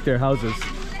how they make their houses.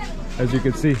 As you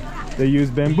can see, they use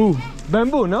bamboo.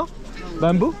 Bamboo, no?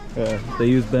 Bamboo? Yeah. They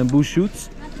use bamboo shoots,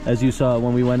 as you saw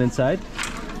when we went inside.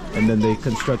 And then they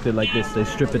construct it like this. They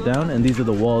strip it down, and these are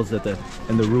the walls and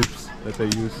the roofs that they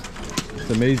use. It's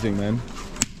amazing, man.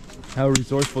 How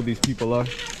resourceful these people are.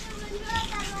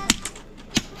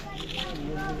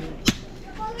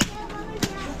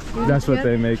 That's what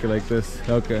they make it like this.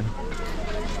 Okay.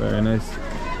 Very nice.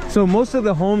 So most of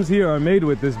the homes here are made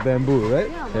with this bamboo, right?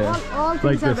 Yeah. All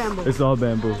things are bamboo. It's all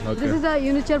bamboo. Okay. This is a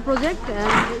Unichair project,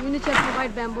 and Unichair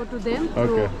provide bamboo to them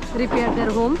to repair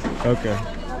their homes. Okay.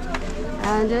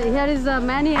 And here is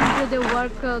many NGO they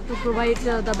work to provide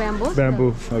the bamboos.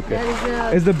 Bamboo. Okay.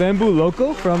 Is the bamboo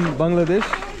local from Bangladesh?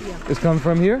 Yeah. It's come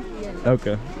from here? Yeah.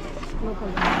 Okay. Local.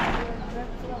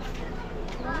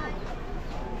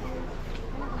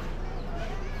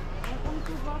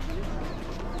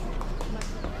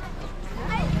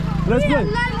 Let's play.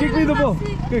 Kick me the ball.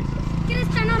 Kick.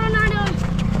 Cristiano Ronaldo.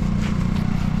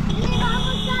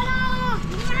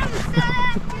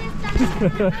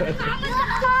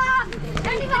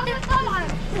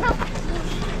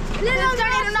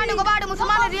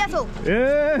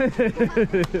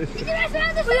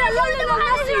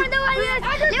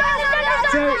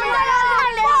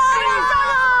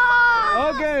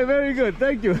 Okay, very good.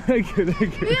 Thank you. Thank you.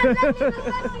 Thank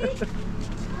you.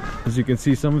 As you can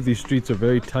see, some of these streets are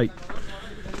very tight.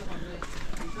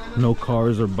 No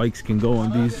cars or bikes can go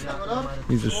on these.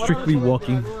 These are strictly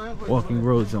walking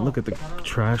roads. And look at the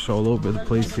trash all over the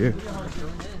place here.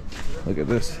 Look at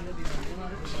this.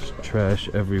 There's trash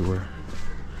everywhere.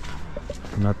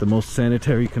 Not the most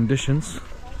sanitary conditions.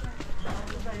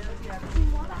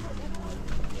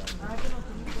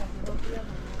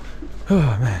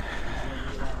 Oh man.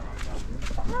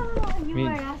 You were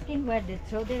asking where they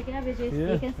throw their garbages.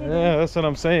 Yeah, You can see yeah, that's what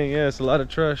I'm saying. Yeah, it's a lot of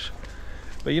trash.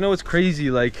 But you know what's crazy?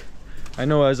 Like, I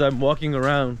know as I'm walking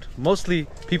around, mostly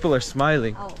people are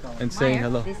smiling and saying Myer,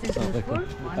 hello. This is Nusfur,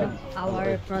 one of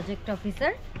our project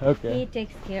officer. Okay. He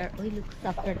takes care, he looks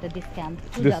after this camp,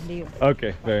 This- 2W.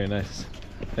 Okay, very nice.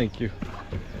 Thank you.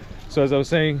 So as I was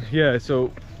saying, yeah,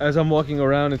 so as I'm walking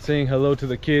around and saying hello to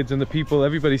the kids and the people,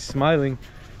 everybody's smiling.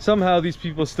 Somehow these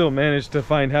people still manage to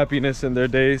find happiness in their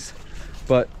days.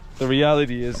 But the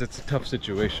reality is it's a tough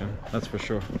situation, that's for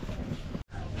sure.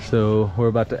 So we're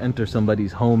about to enter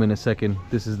somebody's home in a second.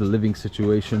 This is the living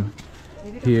situation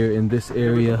here in this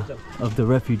area of the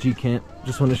refugee camp.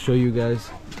 Just want to show you guys,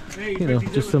 you know,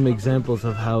 just some examples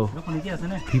of how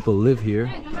people live here.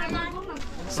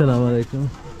 Assalamu alaikum.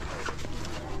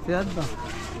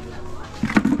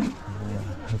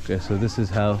 Okay, so this is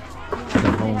how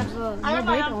the homes. No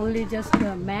bed, only just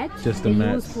a mat. Just a they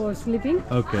mat. use for sleeping.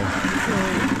 Okay,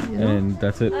 So, you know. and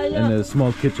that's it. And a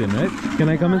small kitchen, right? Can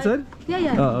I come inside? Yeah,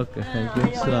 yeah. Oh, okay. Thank you.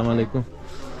 Assalamu alaikum.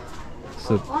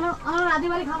 So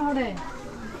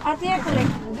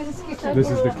this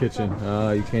is the kitchen.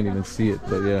 You can't even see it,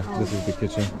 but yeah, this is the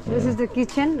kitchen. This is the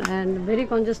kitchen and very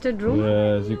congested room.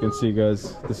 Yeah, as you can see,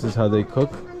 guys, this is how they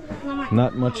cook.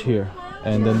 Not much here.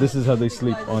 And then this is how they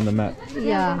sleep on the mat.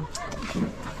 Yeah.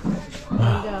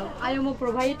 And IMO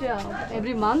provide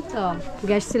every month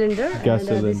gas cylinder. Gas and,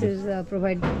 cylinder. This is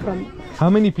provided from. How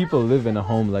many people live in a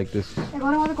home like this?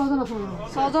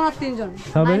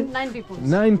 How many? 9 people.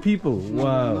 9 people.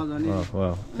 Wow. Wow,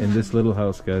 wow. In this little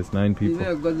house, guys, 9 people.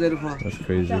 That's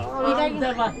crazy.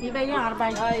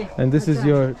 And this is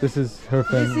her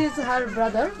family. This is her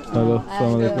brother. Hello. And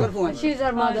Assalamu alaikum. she is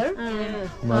her mother.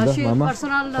 Mother, She is mama?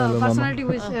 personality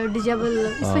with disabled,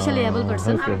 especially able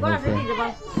person. Okay,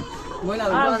 okay. She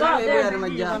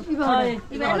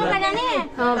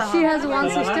has one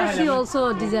sister. She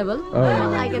also disabled.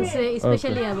 Oh. I can say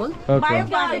especially able. Okay.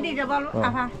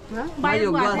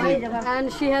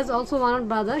 And she has also one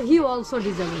brother. He also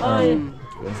disabled.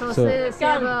 So, So she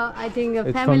have, I think a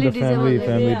it's from family the family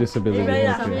disabled. disability. Okay,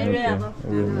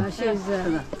 okay. She's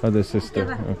Other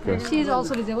sister. Okay. she is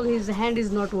also disabled. His hand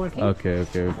is not working. Okay,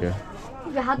 okay, okay.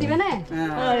 হাত দিবে না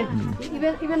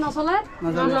ইবে নচলে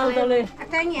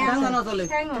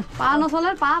পা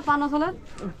নচলে পা নচলে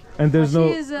And there's no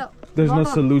She is, there's no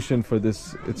not- solution for this.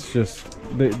 It's just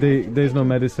there's no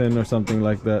medicine or something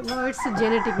like that. no, it's a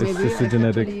genetic It's maybe just a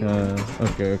genetic. actually.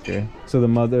 Okay, okay. So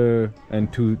the mother and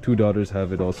two daughters have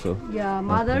it also, Yeah,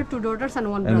 mother, 2 daughters and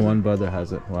 1 and brother. one brother has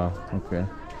it. Wow. Okay.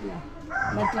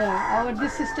 But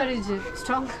this sister is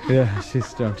strong. Yeah, she's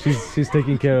strong. She's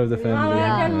taking care of the family.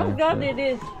 Yeah.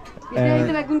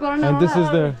 And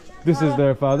this is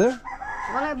their father.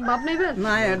 বাপ neighbor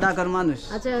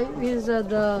আচ্ছা is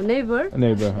the neighbor.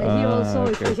 Neighbor. He also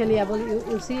Okay. especially able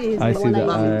you see his I see one the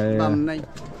eye. eye.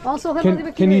 Also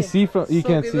Can you see from? You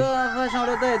can't see.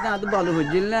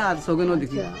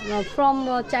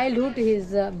 from childhood he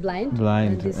is blind.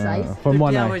 Blind. This eyes. From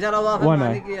one eye. One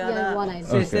eye. Yeah, one eye.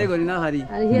 Okay.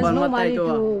 And he has no money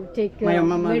to take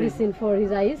medicine for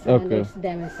his eyes, and Okay. it's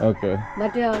damaged. Okay.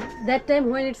 But that time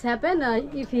when it's happened,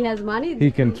 if he has money, He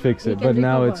can fix he it, can but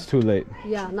now recover. it's too late.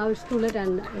 Yeah, now it's too late,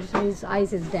 and his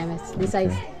eyes is damaged. This eye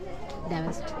is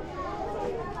damaged.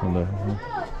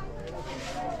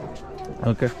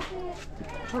 Okay.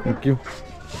 Thank you.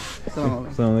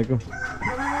 Assalamualaikum.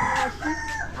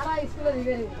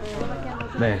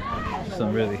 Man,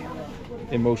 some really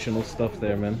emotional stuff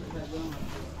there, man.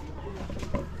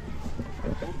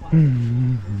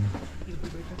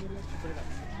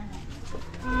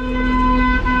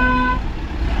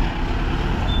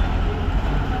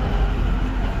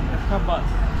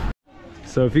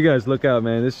 So if you guys look out,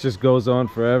 man, this just goes on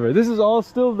forever. This is all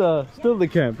still the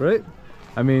camp, right?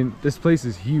 I mean, this place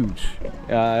is huge.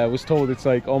 I was told it's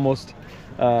like almost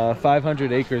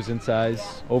 500 acres in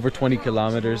size, over 20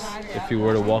 kilometers. If you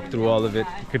were to walk through all of it,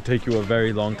 it could take you a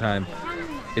very long time.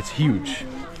 It's huge.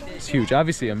 It's huge.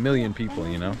 Obviously a million people,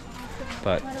 you know,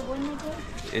 but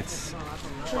it's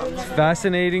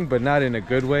fascinating, but not in a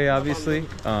good way, obviously.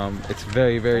 It's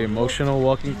very, very emotional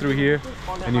walking through here,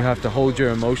 and you have to hold your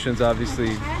emotions,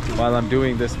 obviously, while I'm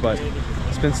doing this. But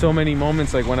it's been so many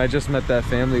moments, like when I just met that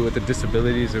family with the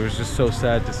disabilities, it was just so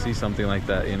sad to see something like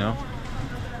that, you know.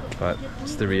 But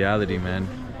it's the reality, man.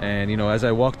 And you know, as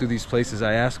I walk through these places,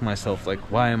 I ask myself, like,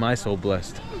 why am I so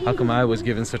blessed? How come I was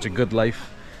given such a good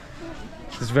life?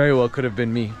 This very well could have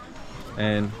been me.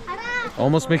 And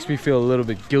almost makes me feel a little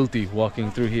bit guilty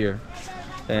walking through here.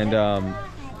 And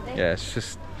yeah, it's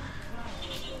just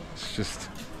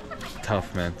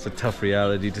tough, man. It's a tough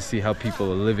reality to see how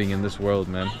people are living in this world,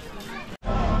 man.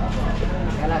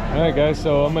 Alright guys,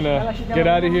 so I'm gonna get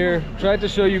out of here. Try to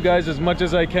show you guys as much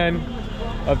as I can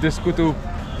of this Kutu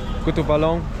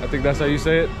Palong, I think that's how you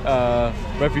say it,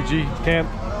 refugee camp.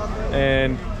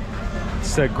 And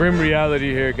it's a grim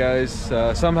reality here, guys.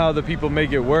 Somehow the people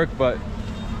make it work, but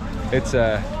it's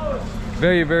a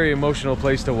very, very emotional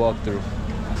place to walk through.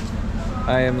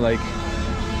 I am like,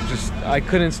 I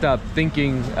couldn't stop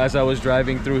thinking as I was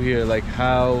driving through here, like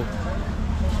how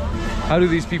do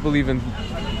these people even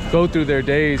go through their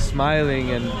days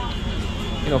smiling and,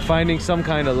 you know, finding some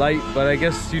kind of light? But I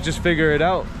guess you just figure it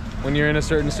out when you're in a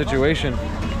certain situation.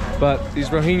 But these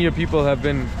Rohingya people have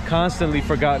been constantly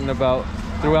forgotten about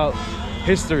throughout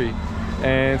history,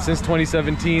 and since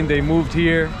 2017 they moved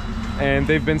here and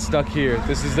they've been stuck here.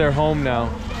 This is their home now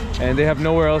and they have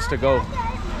nowhere else to go.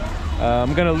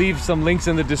 I'm gonna leave some links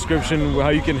in the description how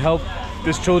you can help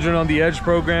this Children on the Edge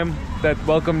program that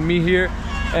welcomed me here,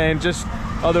 and just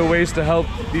other ways to help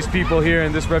these people here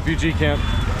in this refugee camp.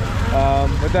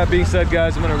 With that being said,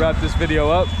 guys, I'm gonna wrap this video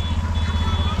up.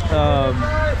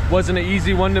 Wasn't an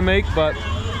easy one to make, but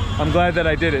I'm glad that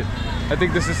I did it. I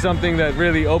think this is something that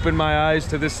really opened my eyes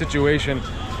to this situation.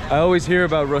 I always hear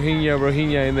about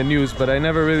Rohingya in the news, but I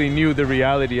never really knew the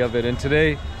reality of it, and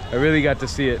today I really got to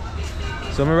see it.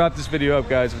 So I'm gonna wrap this video up,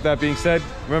 guys. With that being said,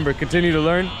 remember, continue to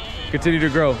learn, continue to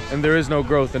grow, and there is no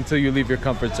growth until you leave your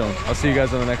comfort zone. I'll see you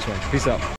guys on the next one. Peace out.